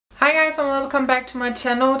Hi guys and welcome back to my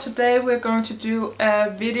channel. Today we're going to do a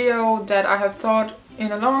video that I have thought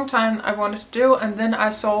in a long time I wanted to do, and then I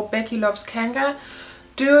saw Becky Loves Kanga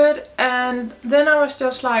do it and then I was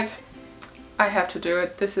just like, I have to do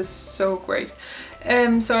it. This is so great.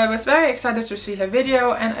 So I was very excited to see her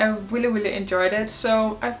video and I really enjoyed it,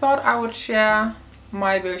 so I thought I would share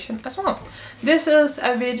my version as well. This is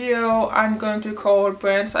a video I'm going to call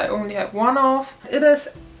brands I only have one of. It is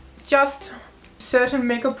just certain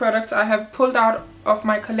makeup products I have pulled out of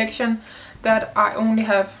my collection that I only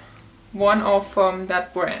have one of from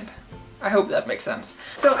that brand. I hope that makes sense.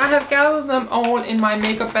 So I have gathered them all in my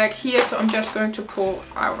makeup bag here, so I'm just going to pull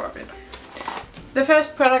out of it. The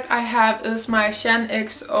first product I have is my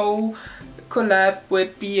Shaaanxo collab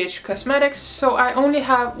with BH Cosmetics. So I only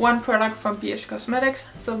have one product from BH Cosmetics,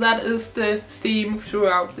 so that is the theme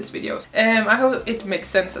throughout this video. I hope it makes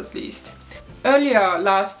sense at least. Earlier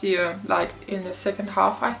last year, like in the second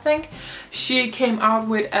half I think, she came out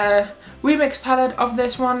with a remix palette of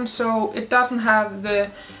this one, so it doesn't have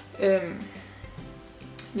the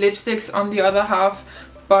lipsticks on the other half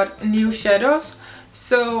but new shadows.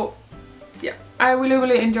 So yeah, I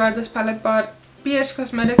really enjoyed this palette, but BH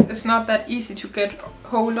Cosmetics is not that easy to get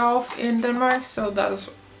hold of in Denmark, so that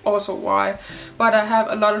is also why. But I have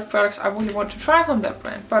a lot of products I really want to try from that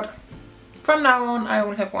brand, but from now on I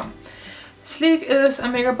only have one. Sleek is a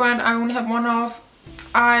makeup brand I only have one of.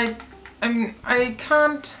 I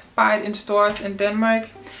can't buy it in stores in Denmark,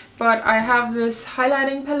 but I have this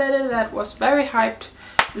highlighting palette that was very hyped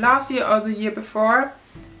last year or the year before.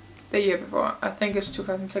 The year before, I think it's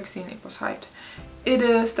 2016 it was hyped. It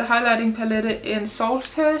is the highlighting palette in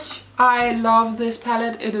Soltice. I love this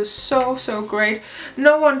palette, it is so great.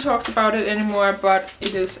 No one talks about it anymore, but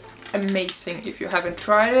it is amazing if you haven't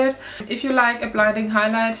tried it. If you like a blinding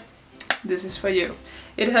highlight, this is for you.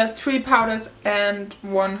 It has 3 powders and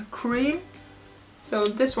 1 cream. So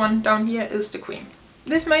this one down here is the cream.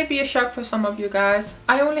 This may be a shock for some of you guys.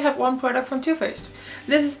 I only have one product from Too Faced.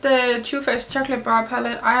 This is the Too Faced Chocolate Bar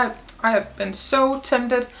Palette. I have been so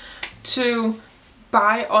tempted to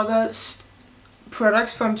buy other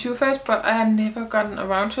products from Too Faced, but I had never gotten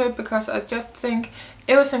around to it because I just think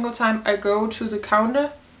every single time I go to the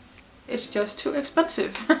counter, it's just too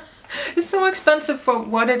expensive. It's so expensive for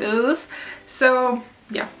what it is. So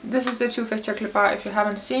yeah, this is the Too Faced Chocolate Bar. If you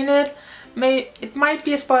haven't seen it, it might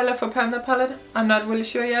be a spoiler for Panda palette. I'm not really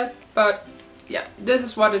sure yet, but yeah, this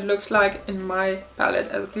is what it looks like in my palette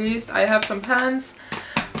at least. I have some pans.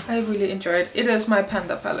 I really enjoy it. It is my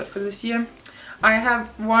Panda palette for this year. I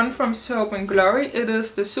have one from Soap & Glory. It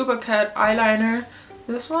is the Supercat eyeliner.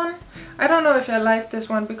 This one. I don't know if I like this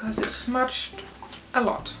one because it's smudged a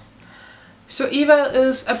lot. So Eva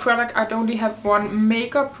is a product I only have one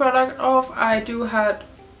makeup product of. I do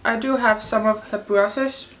have some of her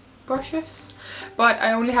brushes, but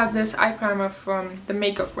I only have this eye primer from the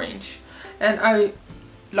makeup range, and I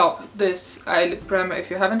love this eyelid primer.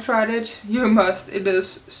 If you haven't tried it, you must. It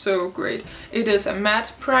is so great. It is a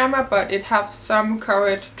matte primer, but it has some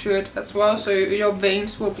coverage to it as well, so your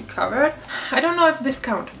veins will be covered. I don't know if this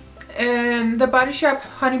counts. And the Body Shop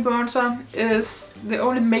Honey Bronzer is the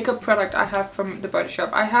only makeup product I have from the Body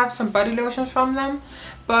Shop. I have some body lotions from them,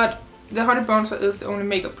 but the Honey Bronzer is the only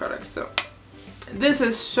makeup product. So this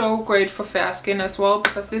is so great for fair skin as well,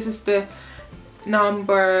 because this is the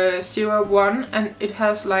number 01 and it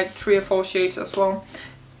has like 3 or 4 shades as well.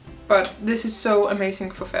 But this is so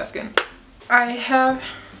amazing for fair skin. I have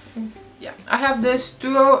this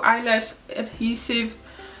duo eyelash adhesive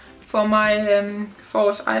for my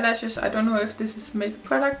false eyelashes. I don't know if this is a makeup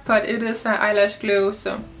product, but it is an eyelash glue,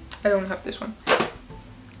 so I don't have this one.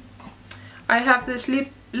 I have this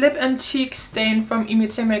lip and cheek stain from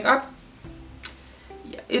Emite makeup.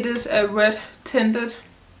 Yeah, it is a red tinted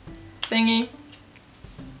thingy.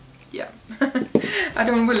 Yeah, I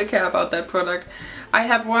don't really care about that product. I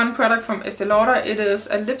have one product from Estee Lauder. It is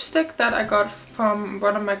a lipstick that I got from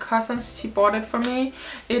one of my cousins. She bought it for me.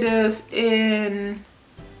 It is in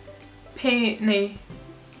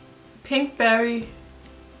Pinkberry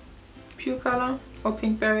pure color or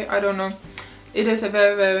Pinkberry, I don't know. It is a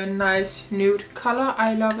very nice nude color.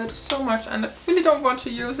 I love it so much and I really don't want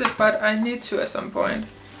to use it, but I need to at some point.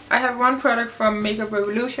 I have one product from Makeup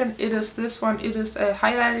Revolution. It is this one. It is a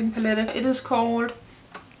highlighting palette. It is called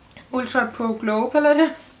Ultra Pro Glow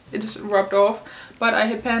palette. It is rubbed off, but I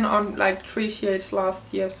had pan on like 3 shades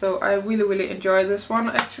last year, so I really enjoy this one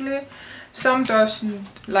actually. Some doesn't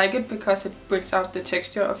like it because it brings out the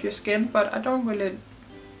texture of your skin, but I don't really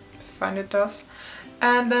find it does.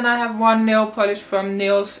 And then I have one nail polish from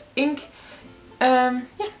Nails Inc. Yeah,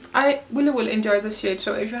 I really will enjoy this shade.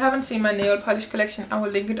 So if you haven't seen my nail polish collection, I will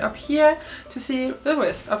link it up here to see the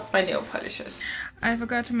rest of my nail polishes. I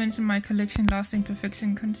forgot to mention my collection Lasting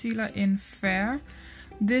Perfection Concealer in Fair.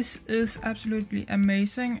 This is absolutely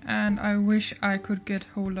amazing and I wish I could get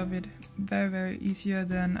hold of it very easier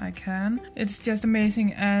than I can. It's just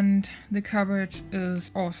amazing and the coverage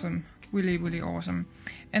is awesome. Really awesome.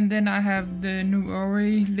 And then I have the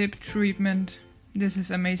Nuori Lip Treatment. This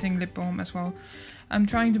is amazing lip balm as well. I'm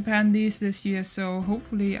trying to pan these this year, so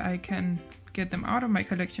hopefully I can get them out of my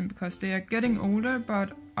collection because they are getting older,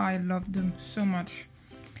 but I love them so much.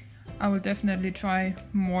 I will definitely try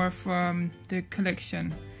more from the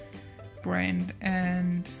collection brand,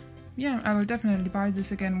 and yeah, I will definitely buy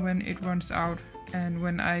this again when it runs out and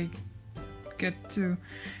when I get to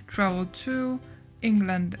travel to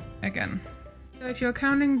England again. So if you're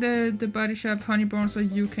counting the Body Shop Honey Bronzer,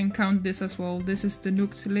 you can count this as well. This is the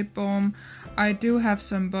Nuxe Lipbalm. I do have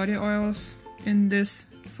some body oils in this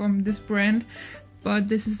from this brand, but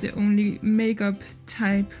this is the only makeup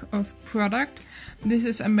type of product. This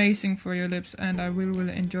is amazing for your lips and I will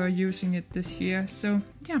really enjoy using it this year. So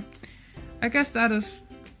yeah, I guess that is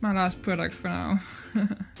my last product for now.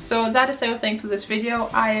 So that is everything for this video.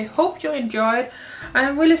 I hope you enjoyed.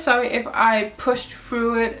 I'm really sorry if I pushed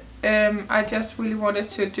through it. I just really wanted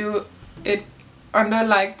to do it under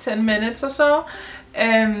like 10 minutes or so.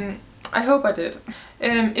 I hope I did.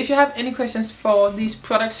 If you have any questions for these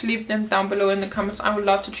products, leave them down below in the comments. I would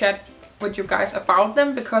love to chat with you guys about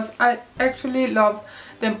them because I actually love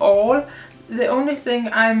them all. The only thing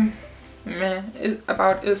I'm meh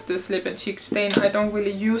is this lip and cheek stain. I don't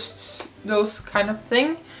really use those kind of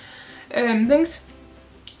things.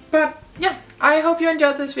 But yeah, I hope you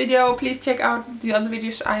enjoyed this video. Please check out the other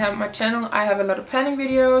videos I have on my channel. I have a lot of planning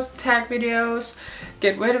videos, tag videos,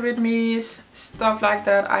 get ready with me, stuff like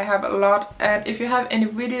that. I have a lot. And if you have any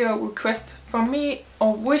video requests from me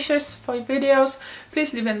or wishes for videos,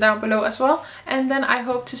 please leave them down below as well. And then I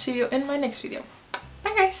hope to see you in my next video.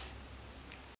 Bye guys!